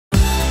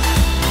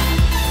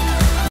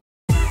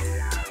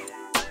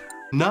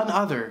none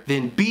other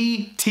than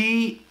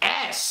BTS.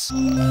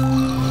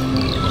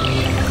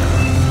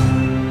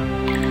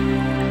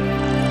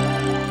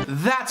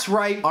 That's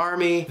right,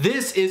 Army.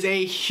 This is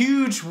a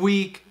huge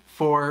week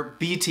for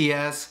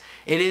BTS.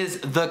 It is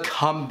the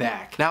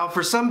comeback. Now,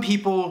 for some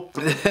people,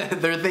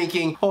 they're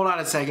thinking, hold on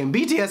a second,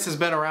 BTS has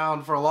been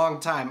around for a long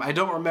time. I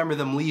don't remember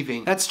them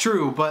leaving. That's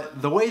true,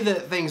 but the way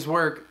that things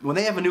work, when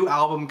they have a new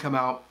album come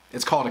out,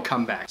 it's called a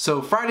comeback.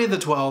 So Friday the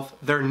 12th,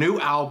 their new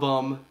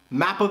album,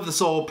 Map of the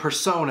Soul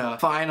Persona,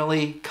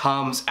 finally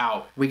comes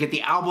out. We get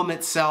the album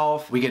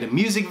itself, we get a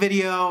music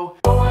video,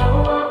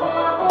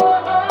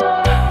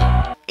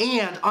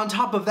 and on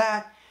top of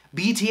that,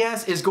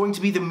 BTS is going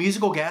to be the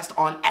musical guest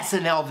on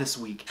SNL this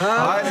week.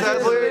 Hi,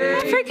 Cecily!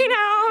 I'm freaking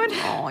out.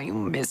 Oh, you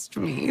missed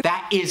me.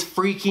 That is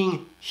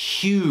freaking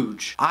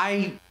huge.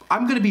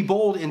 I'm gonna be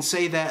bold and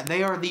say that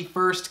they are the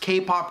first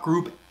K-pop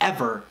group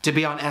ever to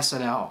be on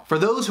SNL. For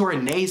those who are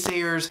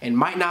naysayers and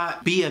might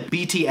not be a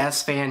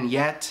BTS fan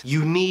yet,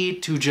 you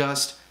need to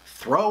just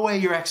throw away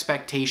your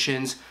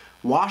expectations,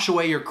 wash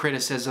away your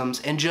criticisms,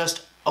 and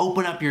just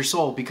open up your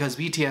soul, because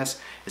BTS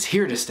is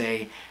here to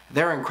stay.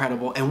 They're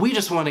incredible, and we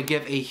just want to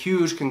give a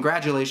huge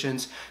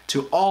congratulations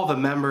to all the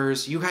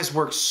members. You guys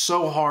work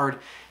so hard,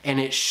 and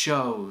it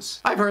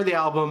shows. I've heard the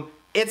album.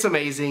 It's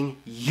amazing.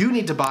 You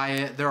need to buy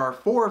it. There are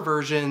 4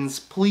 versions.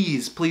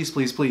 Please, please,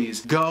 please,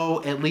 please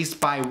go at least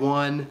buy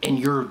one in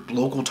your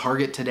local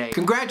Target today.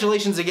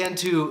 Congratulations again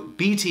to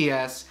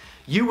BTS.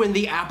 You win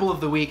the Apple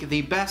of the Week,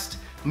 the best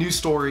news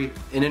story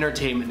in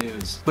entertainment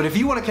news. But if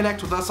you want to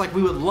connect with us like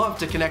we would love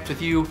to connect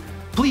with you,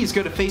 please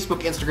go to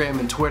Facebook, Instagram,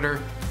 and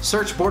Twitter.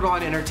 Search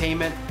Borderline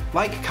Entertainment.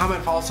 Like,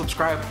 comment, follow,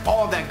 subscribe,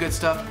 all of that good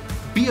stuff.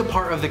 Be a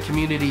part of the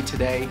community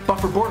today. But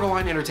for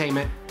Borderline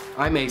Entertainment,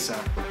 I'm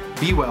Asa.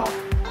 Be well,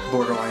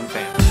 Borderline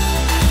fam.